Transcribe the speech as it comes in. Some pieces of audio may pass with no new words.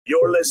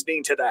You're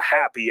listening to the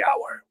Happy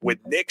Hour with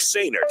Nick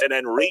Sainert and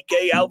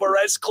Enrique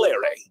Alvarez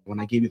Clary. When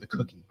I gave you the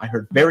cookie, I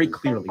heard very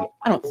clearly,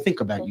 I don't think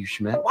about you,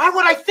 Schmidt. Why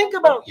would I think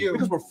about you?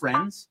 Because we're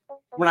friends.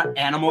 We're not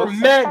animals. We're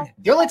men.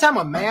 The only time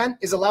a man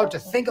is allowed to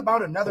think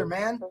about another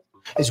man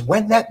is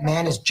when that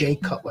man is Jay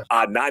Cutler.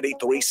 On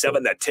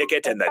 93.7 The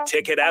Ticket and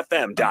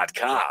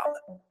theticketfm.com.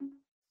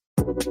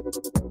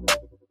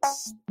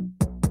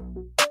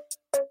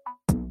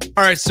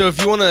 All right, so if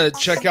you want to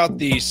check out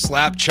the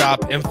Slap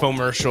Chop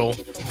infomercial,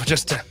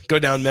 just to go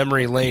down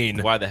memory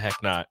lane. Why the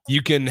heck not?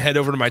 You can head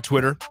over to my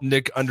Twitter,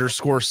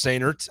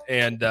 Nick_Sainert,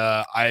 and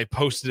I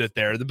posted it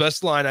there. The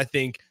best line, I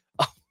think,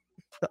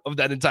 of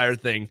that entire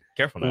thing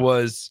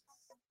was,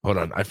 hold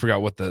on, I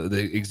forgot what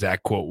the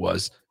exact quote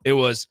was. It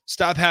was,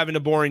 stop having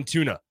a boring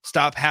tuna.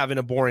 Stop having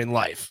a boring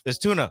life. There's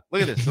tuna.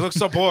 Look at this. It looks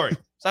so boring.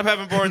 Stop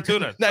having boring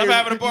tuna. Stop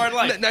having a boring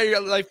life. Now your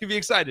life can be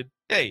excited.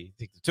 Hey, you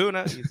take the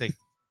tuna. You think,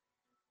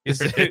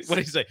 what do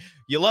you say?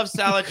 You love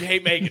salad. You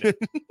hate making it.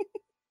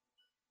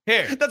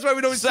 Here. That's why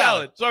we don't eat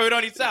salad. That's why we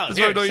don't eat salad. That's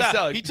why we don't eat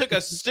salad. He took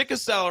a stick of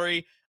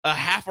celery, a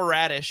half a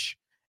radish,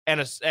 and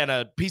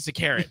a piece of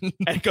carrot, and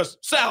he goes,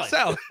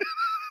 salad.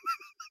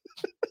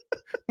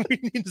 We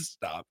need to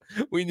stop.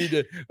 We need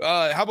to.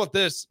 How about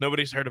this?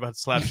 Nobody's heard about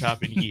slap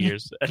chop in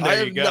years. I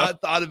have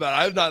not thought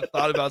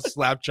about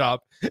slap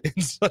chop in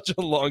such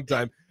a long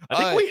time. I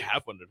think we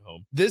have one at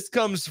home. This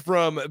comes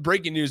from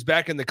breaking news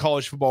back in the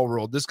college football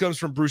world. This comes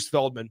from Bruce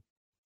Feldman.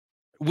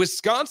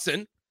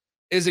 Wisconsin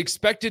is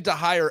expected to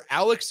hire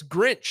Alex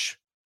Grinch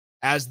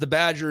as the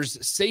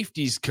Badgers'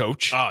 safeties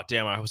coach. Oh,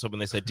 damn. I was hoping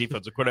they said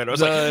defensive coordinator. I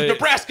was like,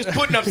 Nebraska's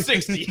putting up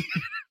 60.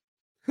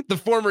 The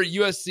former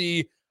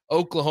USC,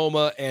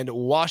 Oklahoma, and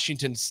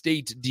Washington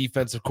State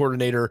defensive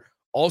coordinator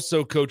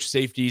also coached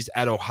safeties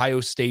at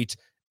Ohio State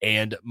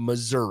and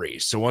Missouri.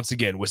 So once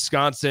again,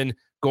 Wisconsin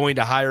going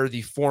to hire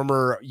the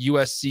former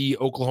USC,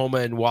 Oklahoma,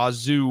 and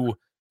Wazoo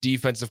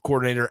defensive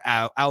coordinator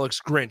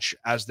Alex Grinch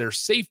as their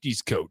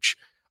safeties coach.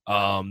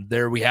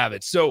 There we have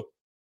it. So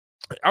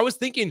I was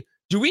thinking,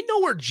 do we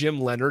know where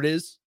Jim Leonard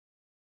is?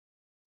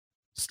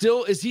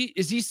 Still, is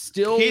he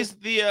still? He's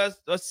the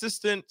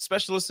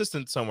special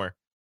assistant somewhere.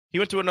 He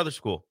went to another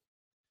school.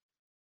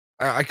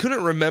 I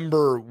couldn't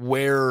remember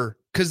where,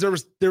 because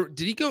did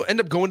he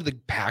end up going to the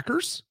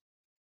Packers?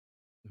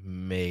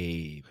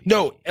 Maybe.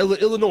 No,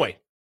 Illinois.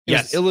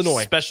 Yes,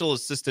 Illinois. Special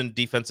assistant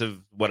defensive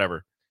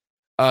whatever.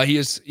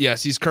 He's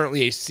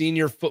currently a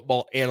senior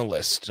football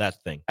analyst. That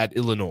thing at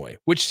Illinois,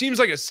 which seems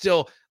like it's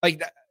still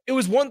like it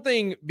was one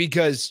thing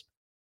because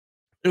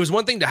it was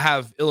one thing to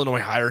have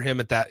Illinois hire him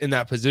in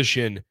that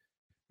position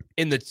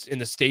in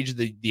the stage of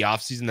the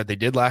offseason that they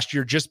did last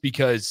year, just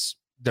because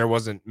there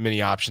wasn't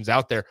many options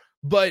out there.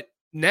 But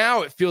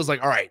now it feels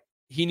like, all right,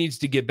 he needs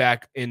to get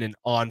back in an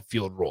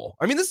on-field role.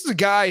 I mean, this is a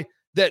guy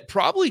that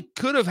probably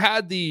could have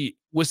had the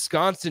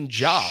Wisconsin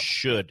job.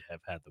 Should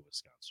have had the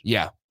Wisconsin.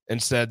 Yeah.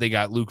 Instead, they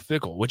got Luke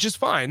Fickell, which is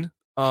fine.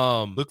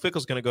 Luke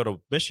Fickell's going to go to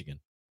Michigan.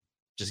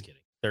 Just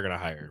kidding. They're going to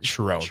hire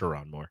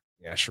Sharon Moore.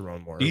 Yeah,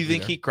 Sharon Moore. Do you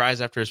think he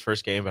cries after his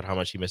first game about how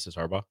much he misses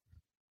Harbaugh?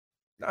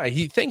 No,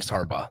 he thanks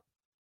Harbaugh.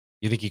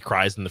 You think he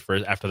cries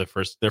after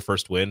their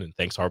first win and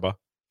thanks Harbaugh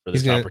for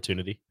this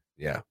opportunity?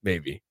 Yeah,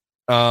 maybe.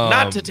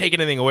 Not to take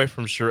anything away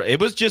from sure.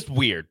 It was just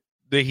weird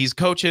that he's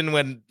coaching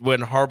when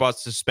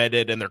Harbaugh's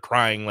suspended and they're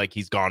crying like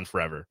he's gone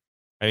forever.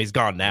 I mean, he's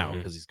gone now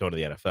because he's going to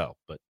the NFL.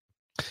 But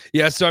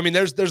yeah, so I mean,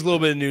 there's a little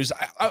bit of news.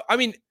 I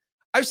mean,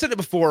 I've said it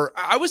before.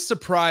 I was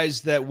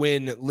surprised that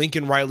when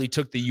Lincoln Riley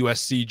took the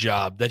USC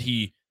job, that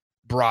he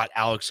brought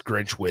Alex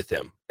Grinch with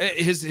him.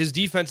 His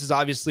defenses,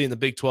 obviously, in the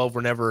Big 12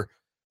 were never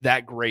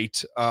that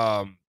great.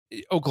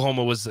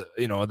 Oklahoma was,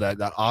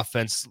 that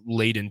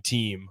offense-laden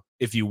team,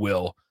 if you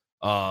will,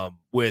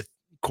 with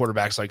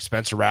quarterbacks like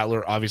Spencer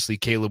Rattler, obviously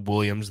Caleb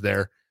Williams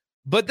there.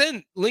 But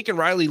then Lincoln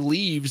Riley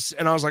leaves,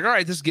 and I was like, all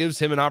right, this gives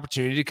him an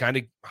opportunity to kind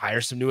of hire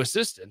some new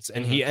assistants.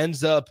 And he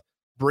ends up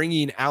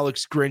bringing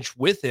Alex Grinch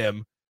with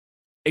him,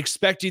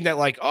 expecting that,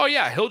 like, oh,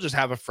 yeah, he'll just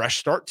have a fresh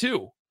start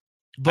too.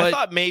 But I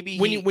thought maybe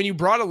when you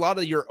brought a lot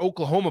of your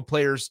Oklahoma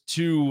players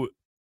to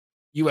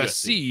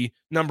USC,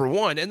 number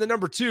one, and then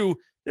number two, you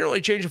didn't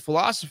really change the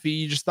philosophy.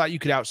 You just thought you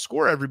could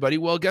outscore everybody.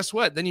 Well, guess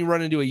what? Then you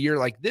run into a year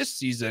like this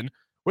season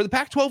where the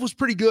Pac-12 was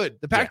pretty good.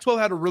 The Pac-12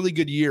 had a really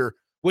good year,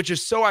 which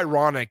is so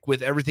ironic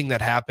with everything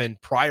that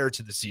happened prior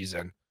to the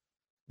season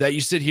that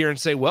you sit here and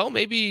say, well,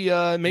 maybe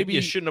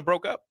you shouldn't have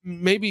broke up.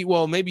 Maybe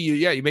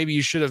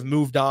you should have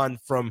moved on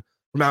from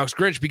Alex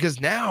Grinch, because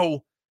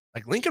now,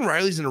 like, Lincoln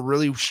Riley's in a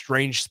really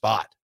strange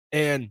spot.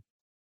 And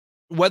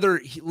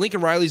whether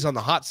Lincoln Riley's on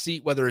the hot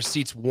seat, whether his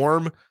seat's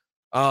warm,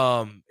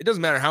 it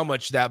doesn't matter how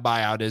much that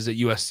buyout is at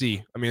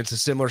USC. I mean, it's a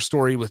similar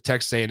story with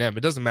Texas A&M.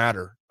 It doesn't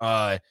matter.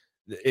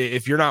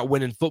 If you're not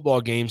winning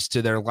football games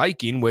to their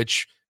liking,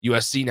 which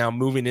USC now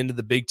moving into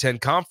the Big Ten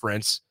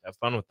Conference, have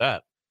fun with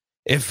that.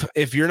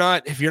 If you're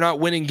not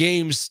winning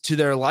games to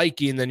their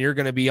liking, then you're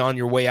going to be on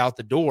your way out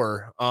the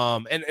door.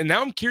 And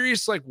now I'm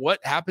curious, like, what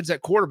happens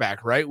at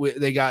quarterback, right?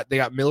 They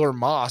got Miller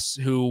Moss,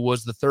 who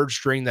was the third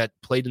string that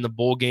played in the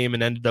bowl game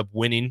and ended up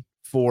winning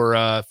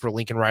for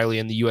Lincoln Riley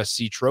and the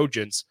USC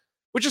Trojans.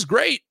 which is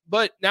great.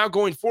 But now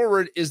going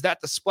forward, is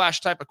that the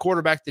splash type of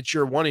quarterback that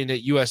you're wanting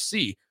at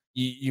USC?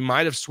 You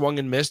might have swung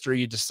and missed, or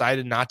you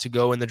decided not to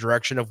go in the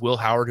direction of Will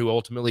Howard, who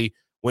ultimately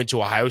went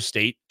to Ohio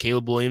State.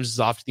 Caleb Williams is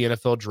off to the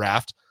NFL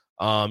draft.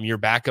 Your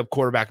backup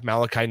quarterback,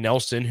 Malachi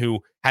Nelson, who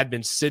had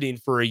been sitting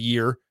for a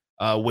year,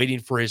 waiting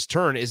for his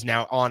turn, is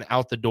now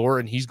out the door,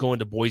 and he's going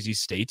to Boise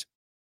State.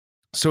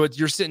 So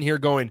you're sitting here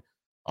going,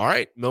 all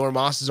right, Miller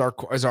Moss is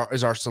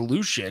our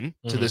solution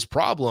to this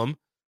problem.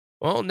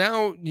 Well,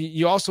 now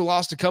you also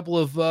lost a couple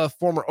of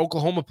former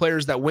Oklahoma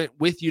players that went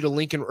with you to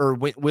Lincoln, or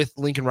went with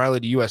Lincoln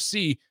Riley to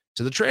USC,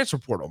 to the transfer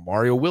portal.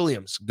 Mario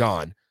Williams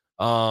gone.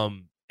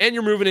 And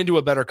you're moving into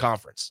a better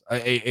conference,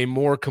 a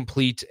more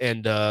complete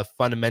and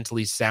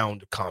fundamentally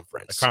sound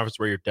conference. A conference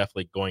where you're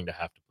definitely going to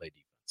have to play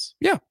defense.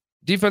 Yeah,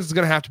 defense is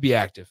going to have to be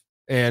active.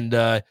 And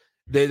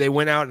they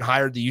went out and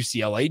hired the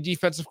UCLA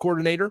defensive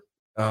coordinator.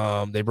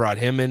 They brought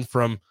him in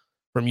from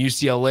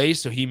UCLA,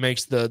 so he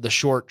makes the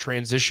short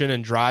transition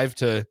and drive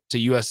to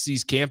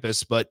USC's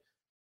campus. But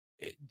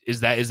is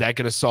that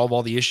going to solve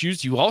all the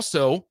issues? You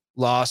also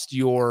lost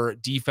your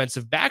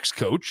defensive backs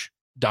coach,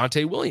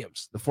 Dante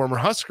Williams, the former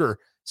Husker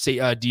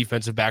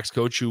defensive backs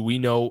coach, who we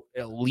know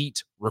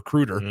elite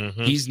recruiter.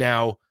 He's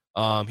now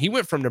he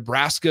went from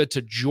Nebraska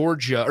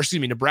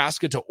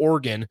to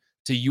Oregon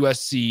to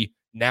USC,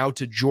 now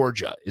to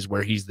Georgia is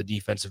where he's the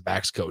defensive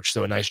backs coach.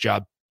 So a nice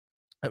job.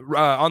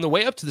 On the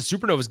way up to the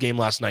Supernovas game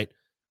last night,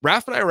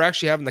 Raph and I were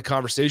actually having the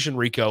conversation,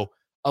 Rico,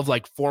 of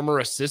like former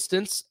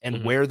assistants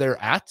and where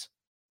they're at.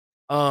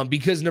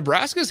 Because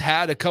Nebraska's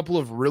had a couple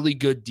of really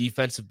good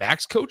defensive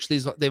backs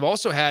coaches. They've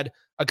also had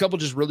a couple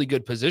just really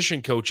good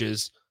position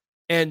coaches.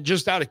 And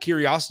just out of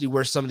curiosity,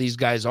 where some of these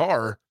guys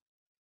are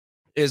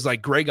is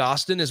like Greg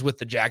Austin is with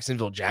the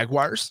Jacksonville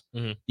Jaguars.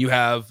 You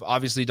have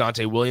obviously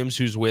Dante Williams,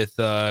 who's with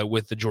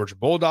the Georgia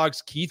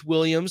Bulldogs. Keith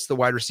Williams, the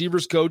wide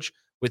receivers coach,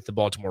 with the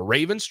Baltimore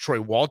Ravens. Troy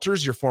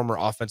Walters, your former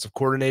offensive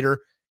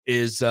coordinator,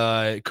 is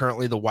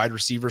currently the wide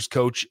receivers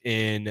coach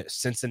in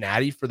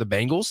Cincinnati for the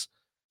Bengals.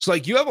 So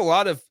like you have a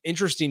lot of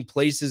interesting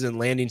places and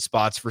landing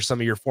spots for some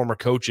of your former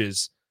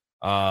coaches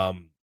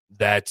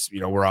that,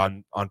 were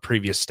on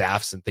previous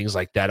staffs and things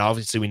like that.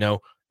 Obviously we know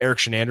Eric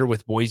Shenander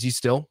with Boise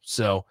still.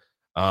 So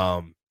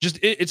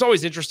it's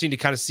always interesting to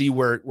kind of see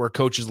where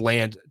coaches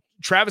land.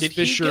 Travis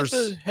Fisher's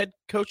the head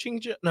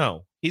coaching.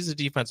 No, he's a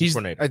defensive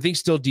coordinator. I think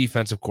still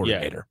defensive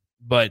coordinator. Yeah.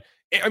 But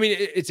I mean,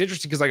 it's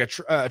interesting because like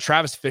a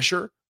Travis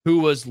Fisher,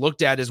 who was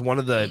looked at as one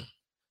of the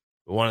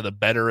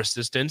better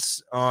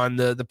assistants on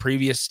the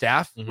previous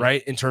staff,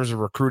 right? In terms of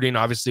recruiting.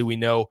 Obviously, we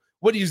know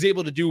what he was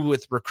able to do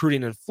with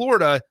recruiting in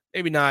Florida,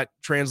 maybe not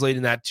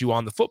translating that to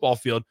on the football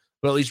field,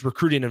 but at least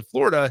recruiting in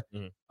Florida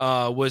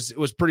was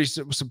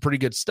some pretty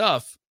good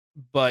stuff.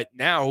 But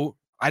now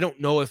I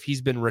don't know if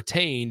he's been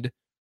retained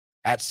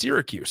at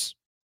Syracuse.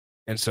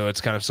 And so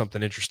it's kind of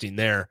something interesting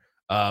there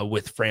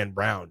with Fran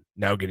Brown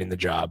now getting the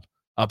job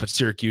up at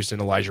Syracuse,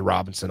 and Elijah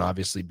Robinson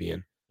obviously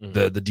being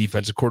the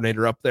defensive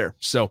coordinator up there.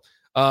 So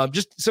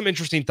just some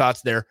interesting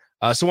thoughts there.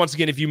 So once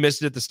again, if you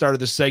missed it at the start of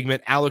the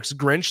segment, Alex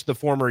Grinch, the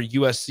former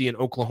USC and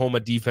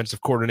Oklahoma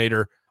defensive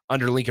coordinator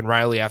under Lincoln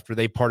Riley after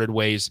they parted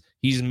ways,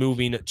 he's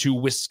moving to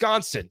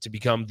Wisconsin to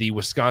become the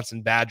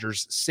Wisconsin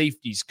Badgers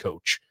safeties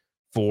coach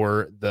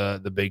for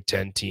the Big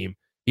Ten team.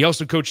 He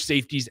also coached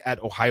safeties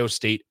at Ohio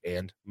State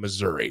and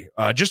Missouri.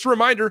 Just a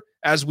reminder,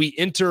 as we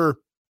enter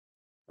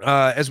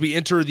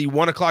the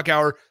 1 o'clock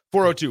hour,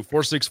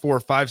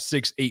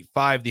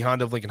 402-464-5685, the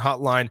Honda of Lincoln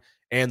hotline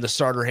and the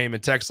Starter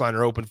Heyman text line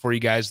are open for you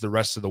guys the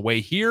rest of the way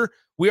here.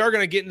 We are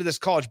going to get into this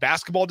college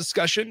basketball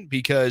discussion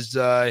because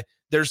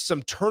there's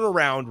some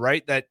turnaround,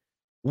 right, that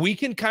we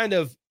can kind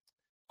of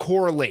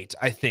correlate,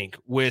 I think,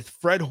 with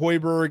Fred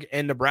Hoiberg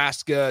and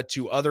Nebraska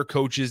to other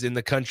coaches in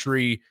the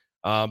country,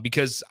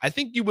 because I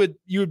think you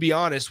would be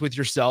honest with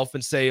yourself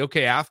and say,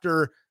 okay,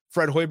 after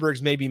Fred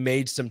Hoiberg's maybe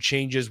made some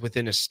changes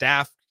within his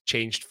staff,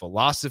 changed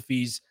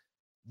philosophies,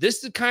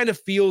 this kind of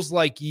feels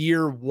like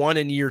year one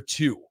and year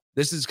two.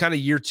 This is kind of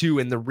year two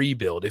in the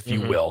rebuild, if you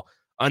will,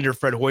 under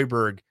Fred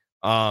Hoiberg.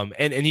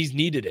 And he's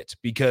needed it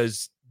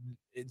because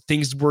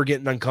things were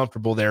getting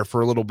uncomfortable there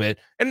for a little bit,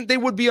 and they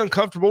would be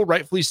uncomfortable,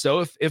 rightfully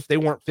so, if they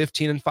weren't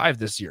 15-5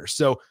 this year.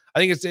 So I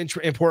think it's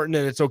important,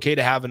 and it's okay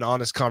to have an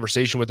honest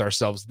conversation with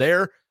ourselves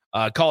there.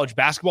 College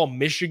basketball,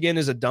 Michigan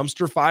is a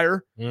dumpster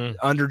fire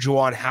under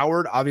Juwan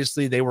Howard.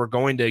 Obviously, they were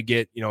going to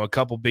get a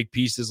couple big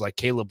pieces like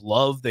Caleb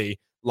Love. They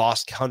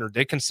lost Hunter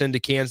Dickinson to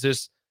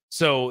Kansas.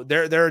 So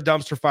they're a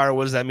dumpster fire.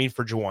 What does that mean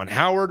for Juwan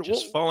Howard?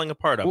 Just falling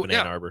apart up in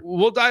Ann Arbor.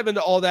 We'll dive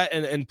into all that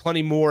and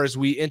plenty more as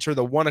we enter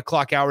the 1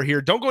 o'clock hour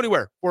here. Don't go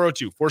anywhere.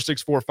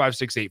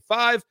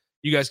 402-464-5685.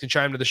 You guys can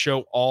chime to the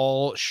show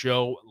all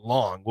show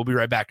long. We'll be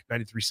right back.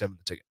 93.7 The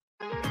Ticket.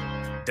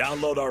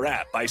 Download our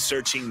app by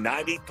searching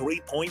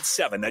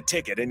 93.7 The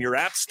Ticket in your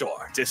app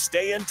store to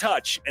stay in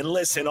touch and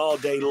listen all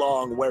day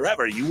long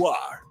wherever you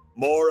are.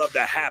 More of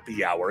the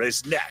happy hour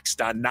is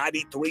next on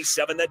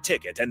 93.7 The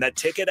Ticket and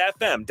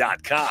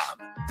theticketfm.com.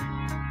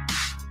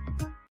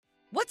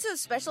 What's so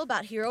special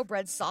about Hero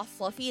Bread's soft,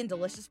 fluffy, and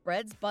delicious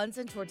breads, buns,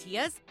 and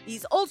tortillas?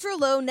 These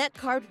ultra-low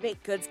net-carb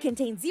baked goods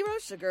contain zero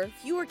sugar,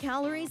 fewer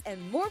calories,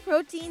 and more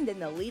protein than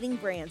the leading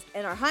brands,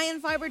 and are high in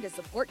fiber to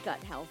support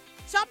gut health.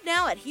 Shop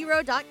now at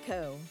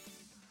hero.co.